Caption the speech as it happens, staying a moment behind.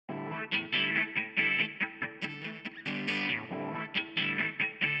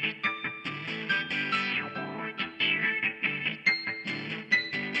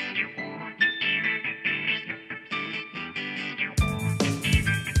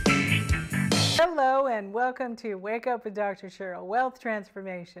and welcome to Wake Up with Dr. Cheryl, Wealth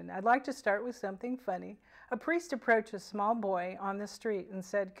Transformation. I'd like to start with something funny. A priest approached a small boy on the street and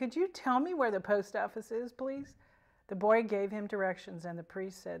said, "Could you tell me where the post office is, please?" The boy gave him directions, and the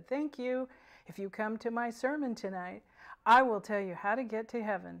priest said, "Thank you. If you come to my sermon tonight, I will tell you how to get to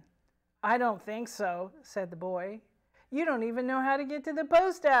heaven." "I don't think so," said the boy. "You don't even know how to get to the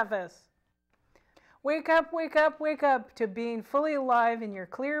post office." Wake up, wake up, wake up to being fully alive in your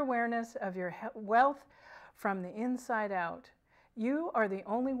clear awareness of your wealth from the inside out. You are the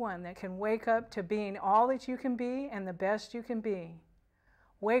only one that can wake up to being all that you can be and the best you can be.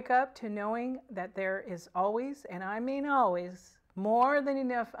 Wake up to knowing that there is always, and I mean always, more than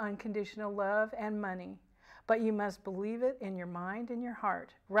enough unconditional love and money. But you must believe it in your mind and your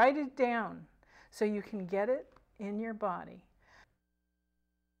heart. Write it down so you can get it in your body.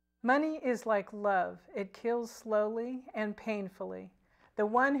 Money is like love. It kills slowly and painfully. The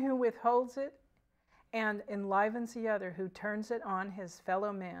one who withholds it and enlivens the other who turns it on his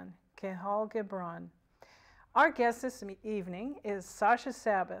fellow man. Kehal Gibran. Our guest this evening is Sasha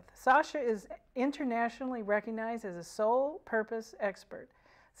Sabbeth. Sasha is internationally recognized as a soul purpose expert,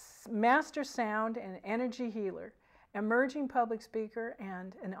 master sound and energy healer, emerging public speaker,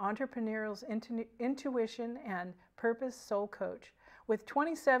 and an entrepreneurial intuition and purpose soul coach. With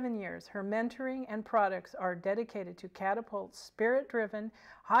 27 years, her mentoring and products are dedicated to catapult spirit-driven,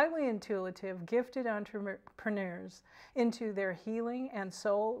 highly intuitive, gifted entrepreneurs into their healing and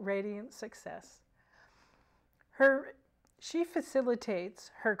soul-radiant success. She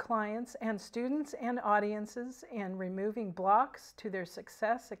facilitates her clients and students and audiences in removing blocks to their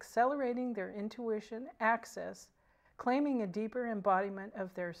success, accelerating their intuition access, claiming a deeper embodiment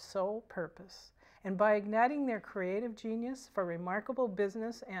of their soul purpose, and by igniting their creative genius for remarkable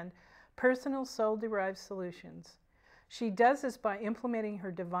business and personal soul-derived solutions. She does this by implementing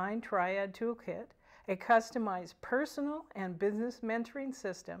her Divine Triad Toolkit, a customized personal and business mentoring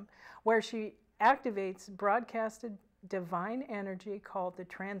system where she activates broadcasted divine energy called the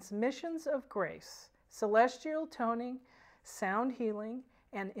Transmissions of Grace, celestial toning, sound healing,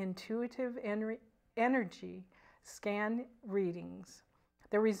 and intuitive energy scan readings.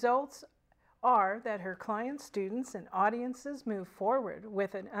 The results are that her clients, students, and audiences move forward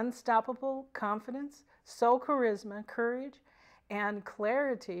with an unstoppable confidence, soul charisma, courage, and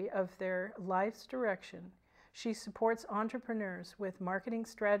clarity of their life's direction. She supports entrepreneurs with marketing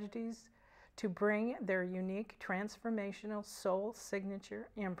strategies to bring their unique transformational soul signature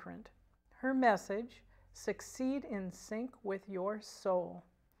imprint. Her message, succeed in sync with your soul.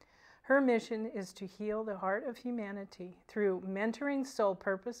 Her mission is to heal the heart of humanity through mentoring soul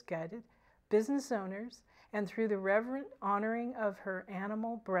purpose guided business owners, and through the reverent honoring of her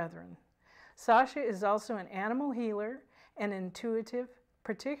animal brethren. Sasha is also an animal healer and intuitive,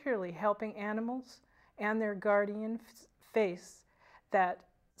 particularly helping animals and their guardian face that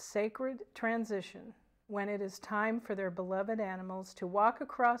sacred transition when it is time for their beloved animals to walk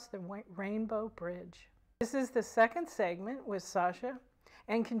across the rainbow bridge. This is the second segment with Sasha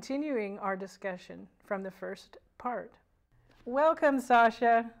and continuing our discussion from the first part. Welcome,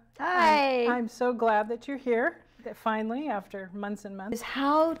 Sasha. Hi. I'm so glad that you're here, that finally, after months and months. Is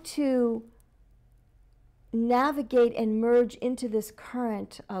how to navigate and merge into this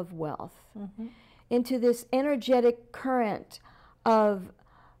current of wealth, into this energetic current of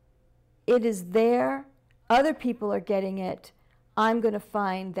it is there, other people are getting it, I'm going to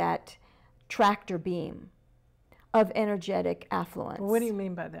find that tractor beam of energetic affluence. What do you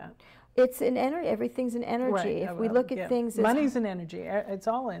mean by that? It's an energy. Everything's an energy. Right. If we look at things as money's an energy. It's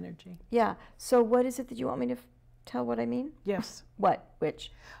all energy. Yeah. So what is it that you want me to tell what I mean? Yes. What?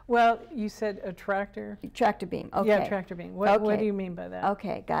 Which? Well, you said a tractor. Tractor beam. Okay. Yeah, tractor beam. What do you mean by that?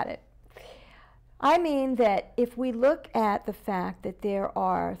 Okay, got it. I mean that if we look at the fact that there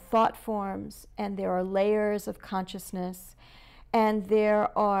are thought forms and there are layers of consciousness and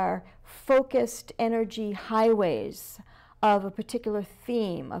there are focused energy highways of a particular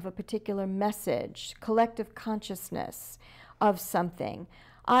theme, of a particular message, collective consciousness of something.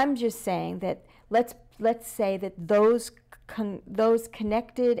 I'm just saying that let's say that those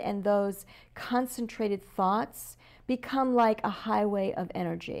connected and those concentrated thoughts become like a highway of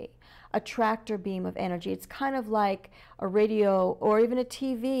energy, a tractor beam of energy. It's kind of like a radio or even a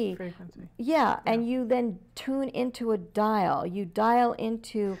TV. Frequency. Yeah, and you then tune into a dial. You dial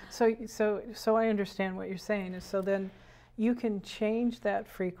into... So I understand what you're saying. So then you can change that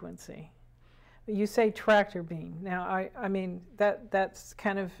frequency. You say tractor beam. Now, I mean, that's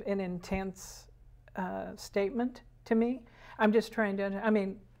kind of an intense statement to me. I'm just trying to, I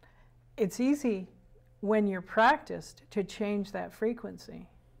mean, it's easy when you're practiced to change that frequency.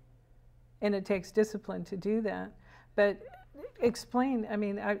 and it takes discipline to do that. But explain, I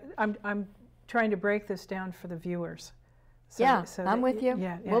mean, I'm trying to break this down for the viewers. So, yeah, so I'm with you.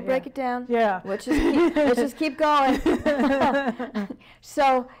 We'll break it down. Yeah. Let's just keep going.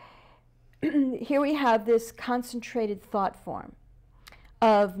 So here we have this concentrated thought form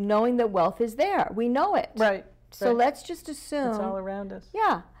of knowing that wealth is there. We know it. Right. So let's just assume. It's all around us.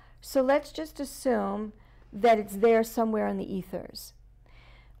 Yeah. So let's just assume that it's there somewhere in the ethers.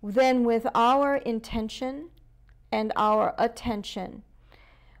 Then with our intention and our attention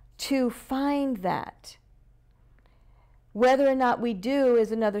to find that, whether or not we do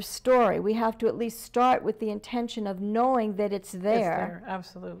is another story. We have to at least start with the intention of knowing that it's there. It's there,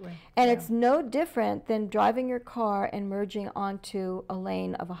 absolutely. And it's no different than driving your car and merging onto a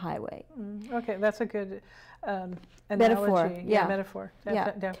lane of a highway. Okay, that's a good metaphor. Analogy. Yeah, metaphor.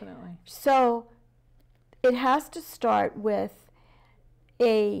 Definitely. So it has to start with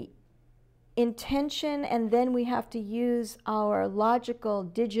a intention, and then we have to use our logical,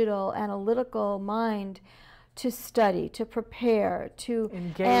 digital, analytical mind to study, to prepare, to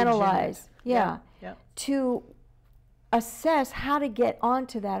engage, analyze, yeah, to assess how to get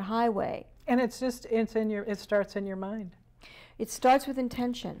onto that highway. And it starts in your mind. It starts with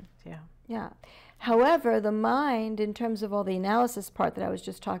intention. Yeah. However, the mind, in terms of all the analysis part that I was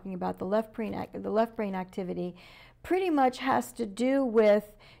just talking about, the left brain activity, pretty much has to do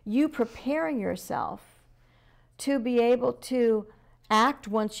with you preparing yourself to be able to act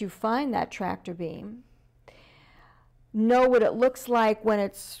once you find that tractor beam, know what it looks like when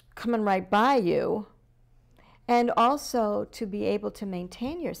it's coming right by you, and also to be able to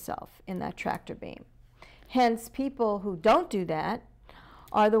maintain yourself in that tractor beam. Hence, people who don't do that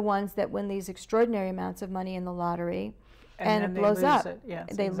are the ones that win these extraordinary amounts of money in the lottery, and it blows up.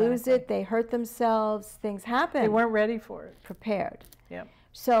 Yes, they lose it, they hurt themselves, things happen. They weren't ready for it. Prepared. Yep.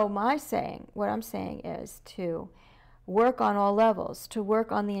 So what I'm saying is to work on all levels, to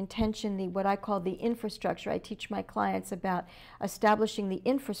work on the intention, what I call the infrastructure. I teach my clients about establishing the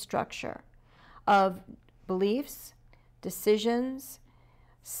infrastructure of beliefs, decisions,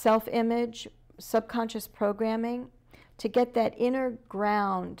 self-image, subconscious programming, to get that inner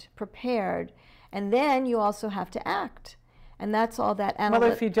ground prepared. And then you also have to act. And that's all that Well,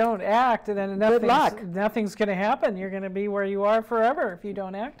 if you don't act, then nothing's going to happen. You're going to be where you are forever if you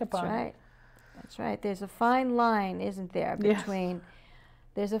don't act upon it. That's right. There's a fine line, isn't there, between, yes.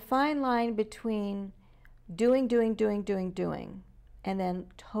 There's a fine line between doing, and then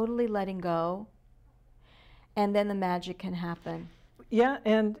totally letting go, and then the magic can happen. Yeah,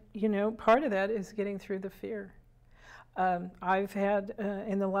 and part of that is getting through the fear. I've had,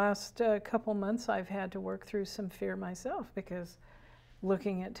 in the last couple months, I've had to work through some fear myself, because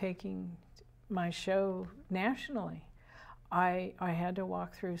looking at taking my show nationally, I had to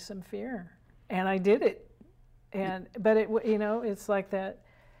walk through some fear, and I did it. But it's like that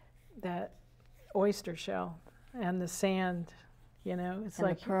oyster shell and the sand, it's and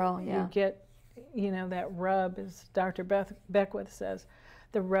like the pearl, you get, that rub, as Dr. Beckwith says,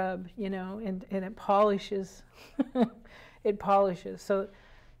 the rub, and it polishes. It polishes. So,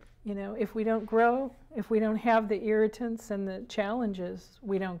 if we don't grow, if we don't have the irritants and the challenges,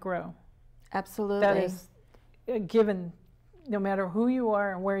 we don't grow. Absolutely. That is a given, no matter who you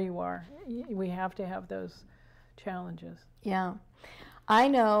are and where you are. We have to have those challenges. Yeah. I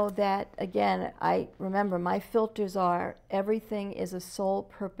know that, again, I remember my filters are everything is a sole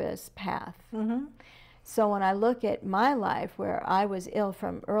purpose path. Mm-hmm. So when I look at my life, where I was ill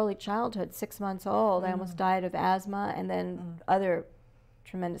from early childhood, 6 months old, I almost died of asthma and then other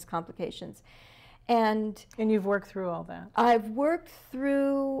tremendous complications. And you've worked through all that. I've worked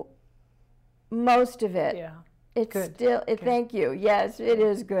through most of it. Yeah. It's good. still, Good. Thank you. Yes, it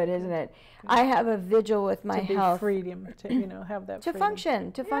is good, isn't it? Good. I have a vigil with my health. Freedom, to have that to freedom.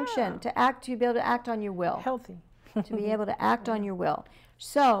 function, to act, to be able to act on your will. Healthy. To be able to act on your will.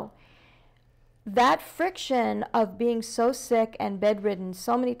 So that friction of being so sick and bedridden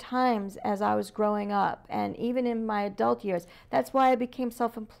so many times as I was growing up, and even in my adult years, that's why I became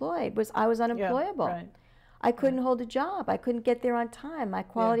self-employed, was I was unemployable. Yeah, right. I couldn't hold a job. I couldn't get there on time. My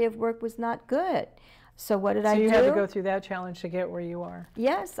quality of work was not good. So what did I do? So you had to go through that challenge to get where you are.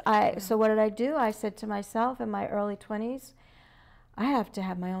 Yes. So what did I do? I said to myself in my early 20s, I have to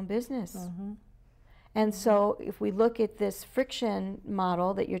have my own business. Mm-hmm. And so if we look at this friction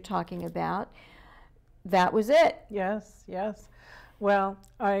model that you're talking about, that was it. Yes, yes. Well,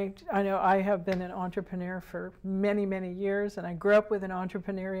 I know I have been an entrepreneur for many, many years, and I grew up with an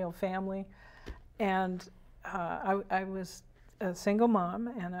entrepreneurial family, and I was a single mom,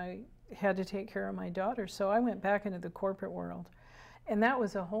 and I had to take care of my daughter, so I went back into the corporate world. And that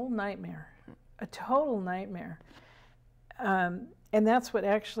was a whole nightmare, a total nightmare. And that's what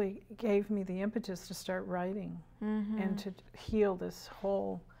actually gave me the impetus to start writing and to heal this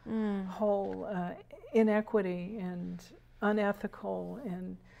whole inequity and unethical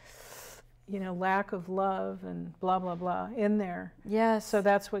and, you know, lack of love and blah, blah, blah in there. Yes. So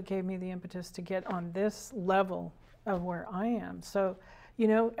that's what gave me the impetus to get on this level of where I am. So, you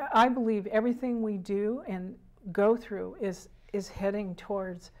know, I believe everything we do and go through is heading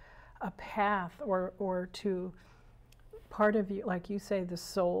towards a path or to part of you, like you say, the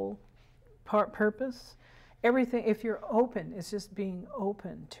soul purpose. Everything, if you're open, it's just being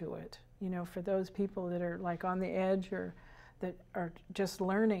open to it. You know, for those people that are like on the edge or that are just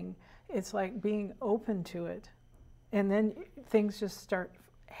learning, it's like being open to it. And then things just start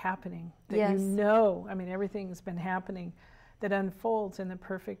happening that Yes. you know, I mean, everything's been happening that unfolds in the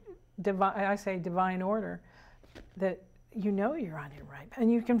perfect, divine, I say divine order, that you know you're on your right,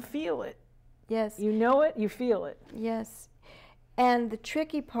 and you can feel it. Yes. You know it, you feel it. Yes. And the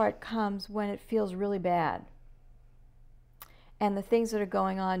tricky part comes when it feels really bad. And the things that are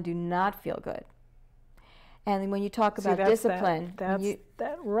going on do not feel good. And when you talk about discipline,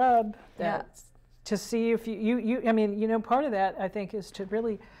 that rub, that's to see if you I mean, you know, part of that I think is to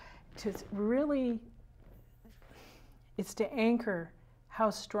really it's to anchor how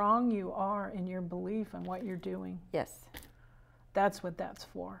strong you are in your belief in what you're doing. yes, That's what that's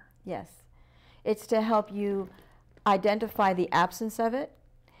for. yes. It's to help you identify the absence of it,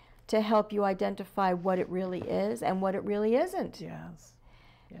 to help you identify what it really is and what it really isn't. Yes.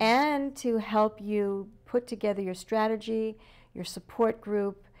 Yes. And to help you put together your strategy, your support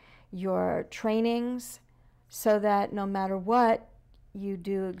group, your trainings, so that no matter what, you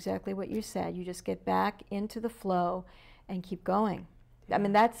do exactly what you said. You just get back into the flow and keep going. Yeah. I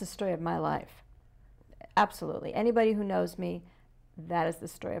mean, that's the story of my life. Absolutely. Anybody who knows me, that is the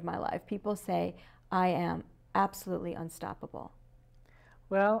story of my life. People say, I am absolutely unstoppable.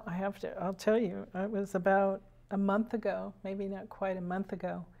 Well, I'll tell you, it was about a month ago, maybe not quite a month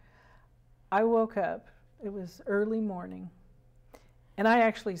ago. I woke up, it was early morning, and I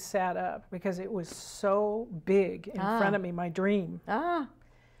actually sat up because it was so big in front of me, my dream.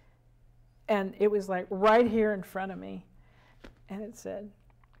 And it was like right here in front of me, and it said,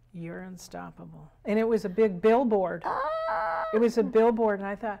 "You're unstoppable." And it was a big billboard. It was a billboard, and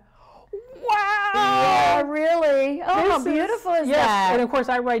I thought, wow! Yeah, really? Oh, how beautiful is yes. that? And of course,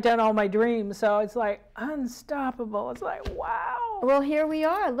 I write down all my dreams, so it's like unstoppable. It's like, wow. Well, here we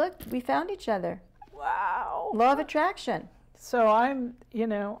are. Look, we found each other. Wow. Law of attraction. So and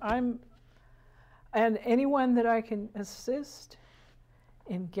anyone that I can assist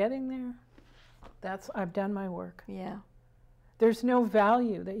in getting there, I've done my work. Yeah. There's no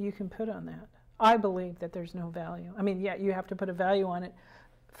value that you can put on that. I believe that there's no value. I mean, yeah, you have to put a value on it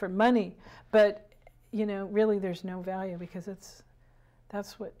for money, but really there's no value because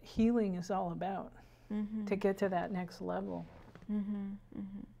that's what healing is all about, to get to that next level.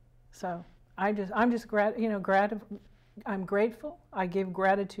 So I'm grateful. I give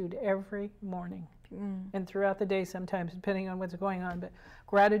gratitude every morning and throughout the day sometimes, depending on what's going on, but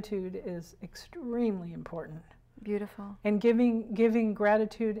gratitude is extremely important. Beautiful. And giving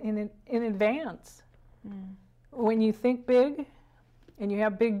gratitude in advance. When you think big and you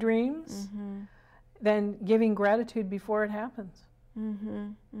have big dreams, then giving gratitude before it happens.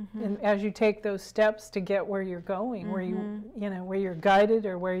 And as you take those steps to get where you're going, where where you're guided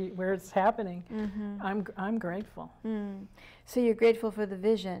or where it's happening, I'm grateful. So you're grateful for the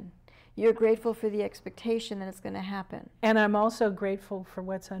vision. You're grateful for the expectation that it's going to happen. And I'm also grateful for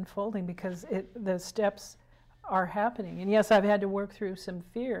what's unfolding because the steps are happening. And yes, I've had to work through some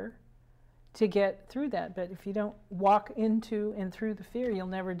fear to get through that, but if you don't walk into and through the fear, you'll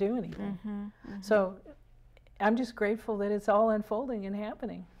never do anything. So I'm just grateful that it's all unfolding and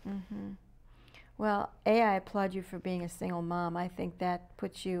happening. Well, I applaud you for being a single mom. I think that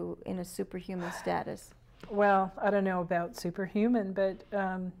puts you in a superhuman status. Well, I don't know about superhuman, but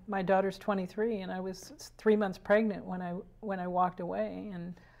my daughter's 23, and I was 3 months pregnant when I walked away,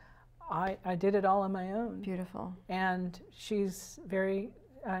 and I did it all on my own. Beautiful. And she's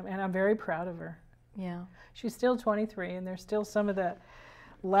and I'm very proud of her. Yeah. She's still 23, and there's still some of the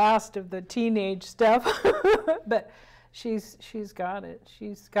last of the teenage stuff, but she's got it.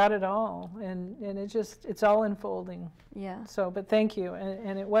 She's got it all, and it's all unfolding. Yeah. So, but thank you,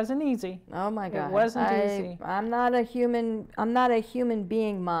 and it wasn't easy. Oh my God. It wasn't easy. I'm not a human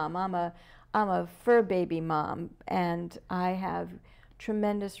being mom. I'm a fur baby mom, and I have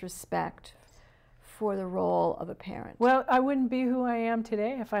tremendous respect for the role of a parent. Well, I wouldn't be who I am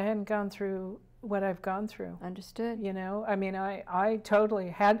today if I hadn't gone through what I've gone through. Understood. You know, I mean, I totally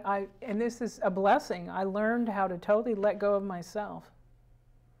had, and this is a blessing. I learned how to totally let go of myself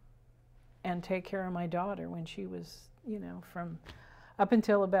and take care of my daughter when she was, you know, from up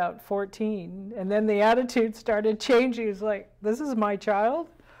until about 14. And then the attitude started changing. It's like, this is my child?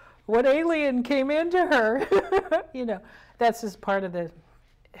 What alien came into her? You know, that's just part of the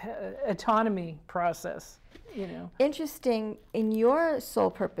autonomy process, you know. Interesting, in your soul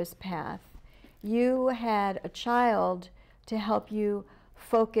purpose path, you had a child to help you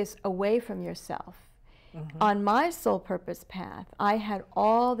focus away from yourself. On my soul purpose path, I had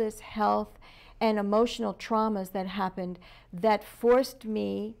all this health and emotional traumas that happened that forced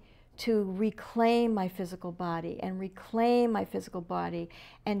me to reclaim my physical body and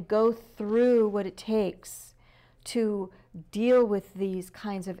go through what it takes to deal with these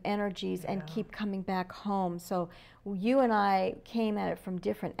kinds of energies and keep coming back home. So you and I came at it from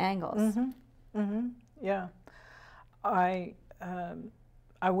different angles. Yeah. I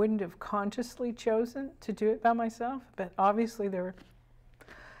wouldn't have consciously chosen to do it by myself, but obviously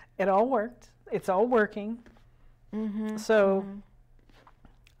it all worked. It's all working. So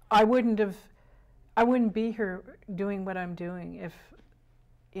I wouldn't be here doing what I'm doing if,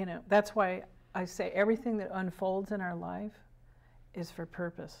 you know, that's why I say everything that unfolds in our life is for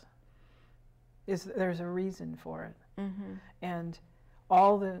purpose. There's a reason for it. And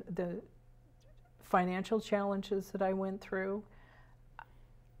all the financial challenges that I went through,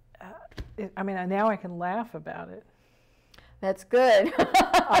 I mean, now I can laugh about it. That's good.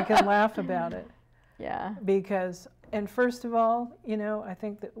 I can laugh about it. Yeah. Because, and first of all, you know, I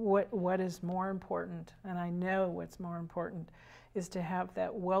think that what is more important, and I know what's more important, is to have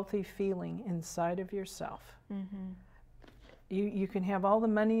that wealthy feeling inside of yourself. You can have all the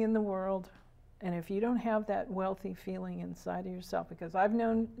money in the world, and if you don't have that wealthy feeling inside of yourself, because I've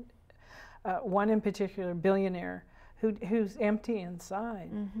known one in particular, billionaire, who's empty inside,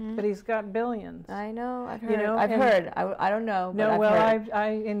 but he's got billions. I know. I've heard. You know, I've heard. I don't know. No, but well, I've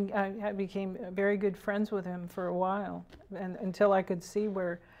heard. I became very good friends with him for a while, and until I could see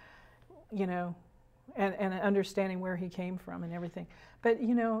where, you know, and understanding where he came from and everything. But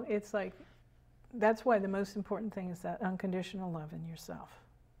you know, it's like, that's why the most important thing is that unconditional love in yourself,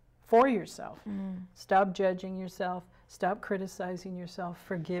 for yourself. Stop judging yourself. Stop criticizing yourself.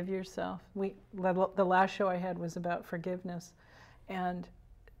 Forgive yourself. The last show I had was about forgiveness, and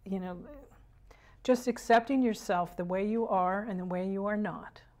you know, just accepting yourself the way you are and the way you are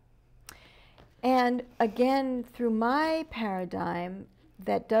not. And again, through my paradigm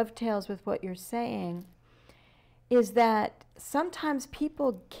that dovetails with what you're saying, is that sometimes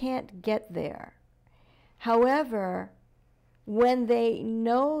people can't get there. However, when they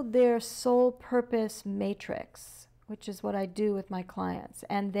know their soul purpose matrix, which is what I do with my clients,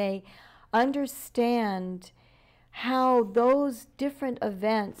 and they understand how those different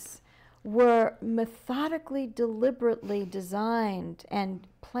events were methodically, deliberately designed and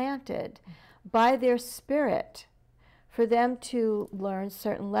planted by their spirit for them to learn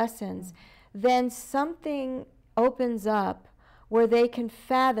certain lessons, then something opens up where they can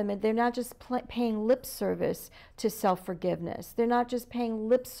fathom it. They're not just paying lip service to self-forgiveness. They're not just paying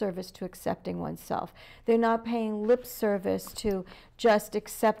lip service to accepting oneself. They're not paying lip service to just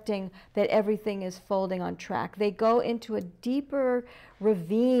accepting that everything is folding on track. They go into a deeper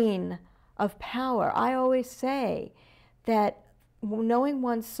ravine of power. I always say that knowing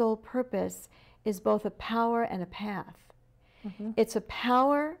one's soul purpose is both a power and a path. It's a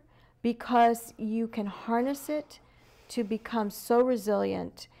power because you can harness it to become so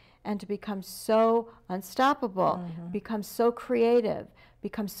resilient and to become so unstoppable, become so creative,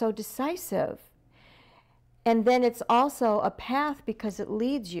 become so decisive. And then it's also a path because it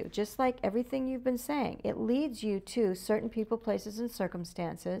leads you, just like everything you've been saying, it leads you to certain people, places, and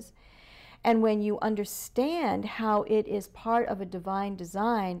circumstances. And when you understand how it is part of a divine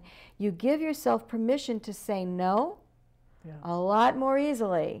design, you give yourself permission to say no a lot more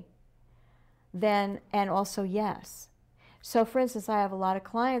easily than, and also yes. So for instance, I have a lot of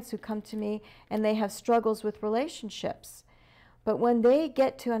clients who come to me and they have struggles with relationships. But when they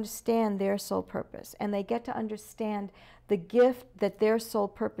get to understand their soul purpose and they get to understand the gift that their soul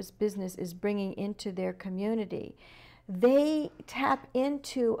purpose business is bringing into their community, they tap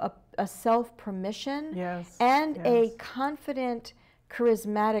into a self-permission and a confident,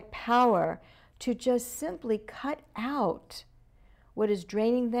 charismatic power to just simply cut out what is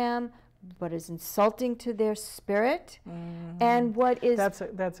draining them, what is insulting to their spirit, and what is that's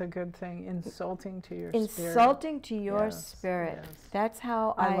a good thing. Insulting to your spirit. Insulting to your Yes, spirit. yes. That's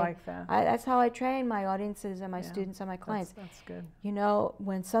how I like that. that's how I train my audiences and my students and my clients. That's good. You know,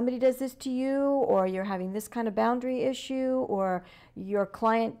 when somebody does this to you, or you're having this kind of boundary issue, or your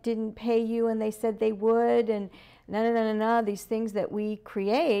client didn't pay you and they said they would, and these things that we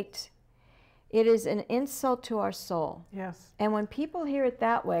create, it is an insult to our soul. Yes. And when people hear it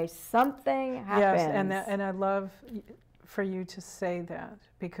that way, something happens. Yes, and I love for you to say that,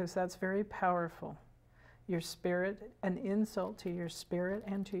 because that's very powerful. Your spirit, an insult to your spirit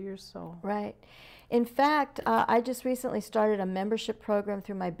and to your soul. Right. In fact, I just recently started a membership program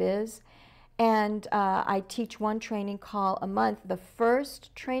through my biz, and I teach one training call a month. The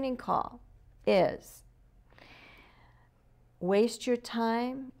first training call is waste your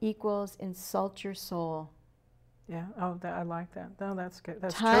time equals insult your soul. Yeah. Oh, I like that. No, that's good.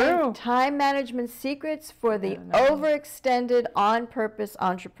 That's Time, true. Time management secrets for the No. overextended, on-purpose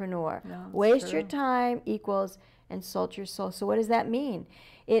entrepreneur. No, it's Waste your true. time equals insult your soul. So what does that mean?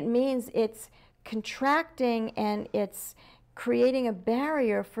 It means it's contracting, and it's creating a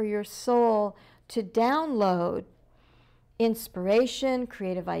barrier for your soul to download inspiration,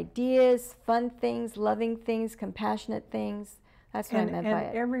 creative ideas, fun things, loving things, compassionate things. That's what I meant by it.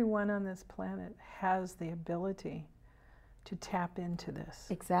 And everyone on this planet has the ability to tap into this.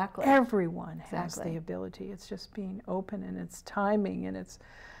 Exactly. Everyone has Exactly. the ability. It's just being open, and it's timing, and it's,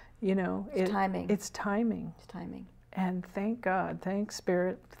 you know, timing. It's timing. It's timing. And thank God, thank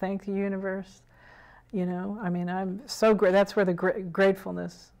Spirit, thank the universe. You know, I mean, I'm so great. That's where the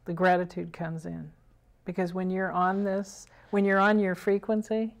gratefulness, the gratitude comes in. Because when you're on this, when you're on your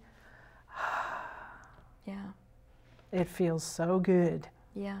frequency, Yeah. it feels so good.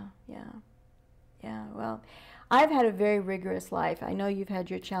 Yeah, yeah, yeah. Well, I've had a very rigorous life. I know you've had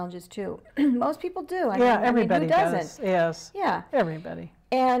your challenges too. Most people do. Everybody who doesn't? does. Yes. Yeah. Everybody.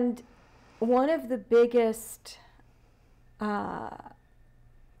 And one of the biggest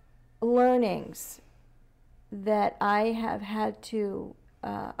learnings that I have had to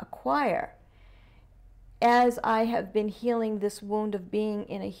acquire as I have been healing this wound of being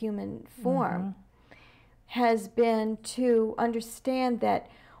in a human form has been to understand that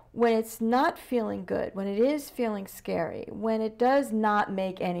when it's not feeling good, when it is feeling scary, when it does not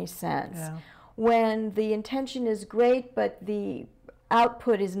make any sense, when the intention is great but the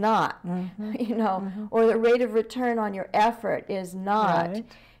output is not, you know, or the rate of return on your effort is not. Right.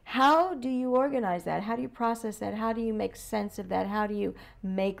 How do you organize that? How do you process that? How do you make sense of that? How do you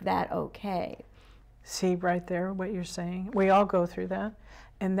make that okay? See right there what you're saying? We all go through that.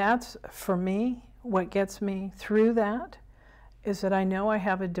 And that's, for me, what gets me through that is that I know I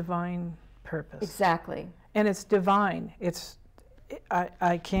have a divine purpose. Exactly. And it's divine. It's,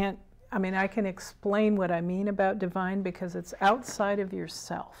 I can't, I mean, I can explain what I mean about divine because it's outside of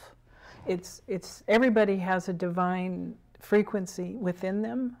yourself. It's everybody has a divine frequency within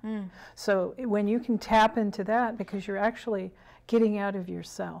them. So when you can tap into that, because you're actually getting out of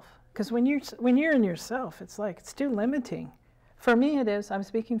yourself. Because when you're in yourself, it's like, it's too limiting. For me it is, I'm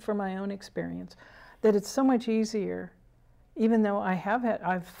speaking from my own experience, that it's so much easier, even though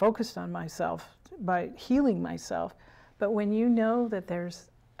I've focused on myself by healing myself, but when you know that there's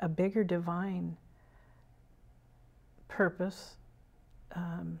a bigger divine purpose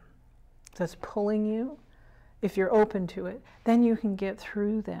that's pulling you, if you're open to it, then you can get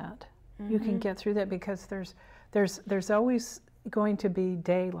through that. You can get through that because there's always going to be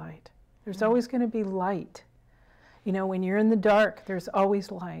daylight. There's always going to be light. You know, when you're in the dark, there's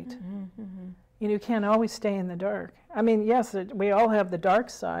always light. You can't always stay in the dark. I mean, yes, we all have the dark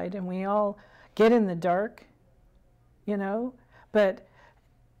side, and we all get in the dark, you know, but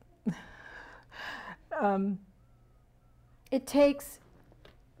it takes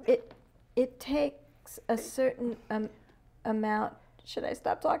a certain amount. Should I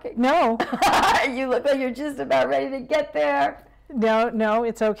stop talking? No. You look like you're just about ready to get there. No,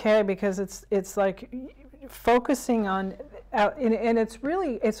 it's okay, because it's like focusing on, and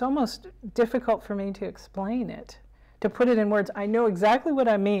it's almost difficult for me to explain it, to put it in words. I know exactly what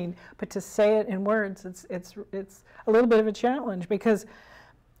I mean, but to say it in words, it's a little bit of a challenge, because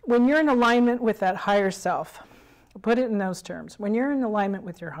when you're in alignment with that higher self, put it in those terms, when you're in alignment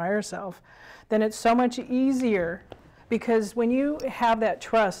with your higher self, then it's so much easier, because when you have that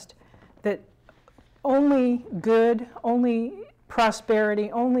trust that only good, only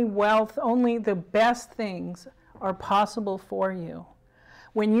prosperity, only wealth, only the best things are possible for you.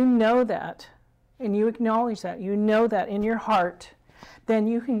 When you know that, and you acknowledge that, you know that in your heart, then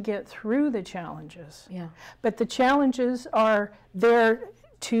you can get through the challenges. Yeah. But the challenges are there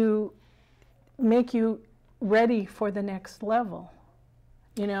to make you ready for the next level.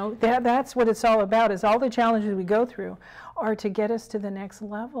 You know, that's what it's all about, is all the challenges we go through are to get us to the next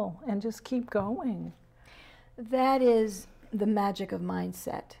level and just keep going. That is the magic of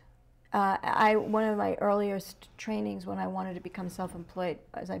mindset. One of my earliest trainings when I wanted to become self-employed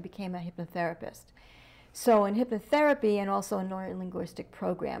as I became a hypnotherapist. So in hypnotherapy and also a neurolinguistic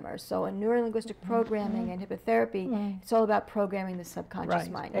programmer. So in neurolinguistic programming and hypnotherapy, it's all about programming the subconscious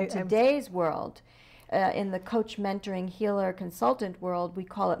mind. In today's world, in the coach, mentoring, healer, consultant world, we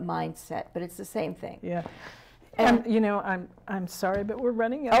call it mindset, but it's the same thing. Yeah. And you know, I'm sorry, but we're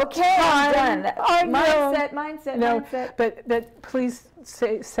running out of time. Okay, I'm done. Mindset. Mindset. But please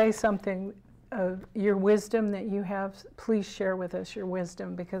say something of your wisdom that you have. Please share with us your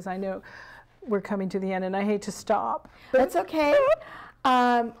wisdom, because I know we're coming to the end, and I hate to stop. That's okay.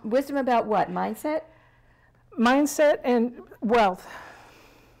 Wisdom about what? Mindset? Mindset and wealth.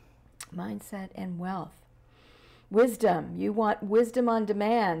 Mindset and wealth. Wisdom. You want wisdom on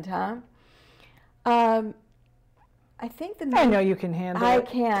demand, huh? I think the I know you can handle it. I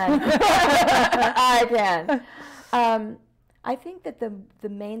can. I can. I think that the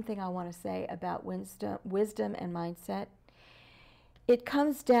main thing I want to say about wisdom and mindset, it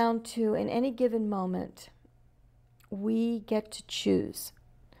comes down to, in any given moment, we get to choose.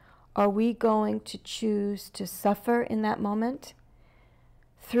 Are we going to choose to suffer in that moment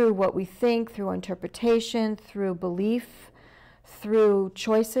through what we think, through interpretation, through belief, through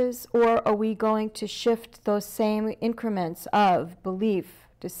choices, or are we going to shift those same increments of belief,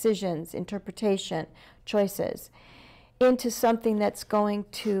 decisions, interpretation, choices into something that's going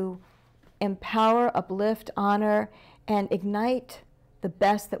to empower, uplift, honor, and ignite the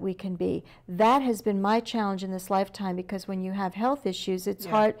best that we can be? That has been my challenge in this lifetime, because when you have health issues, it's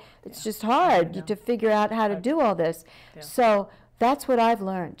hard. It's just hard to figure out how to do all this. So that's what I've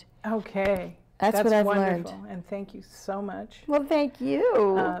learned. Okay. That's what I've wonderful. learned. And thank you so much. Well, thank you.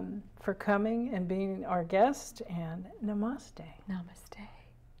 For coming and being our guest, and namaste. Namaste.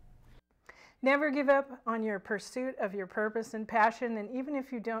 Never give up on your pursuit of your purpose and passion, and even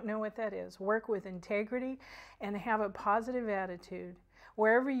if you don't know what that is, work with integrity and have a positive attitude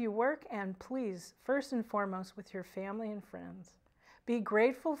wherever you work, and please, first and foremost, with your family and friends. Be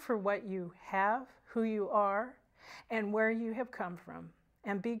grateful for what you have, who you are, and where you have come from.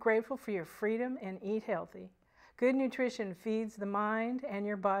 And be grateful for your freedom and eat healthy. Good nutrition feeds the mind and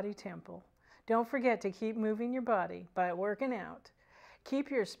your body temple. Don't forget to keep moving your body by working out. Keep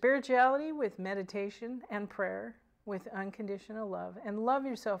your spirituality with meditation and prayer with unconditional love, and love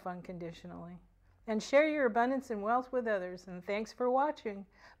yourself unconditionally. And share your abundance and wealth with others. And thanks for watching.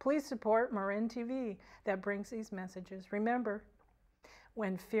 Please support Marin TV that brings these messages. Remember,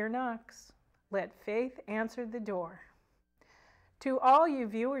 when fear knocks, let faith answer the door. To all you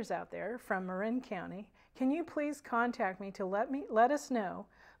viewers out there from Marin County, can you please contact me to let us know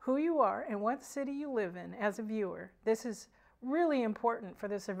who you are and what city you live in as a viewer? This is really important for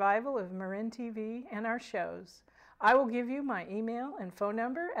the survival of Marin TV and our shows. I will give you my email and phone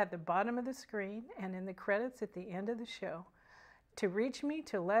number at the bottom of the screen and in the credits at the end of the show to reach me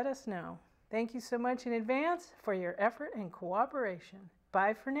to let us know. Thank you so much in advance for your effort and cooperation.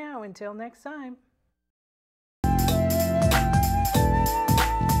 Bye for now. Until next time.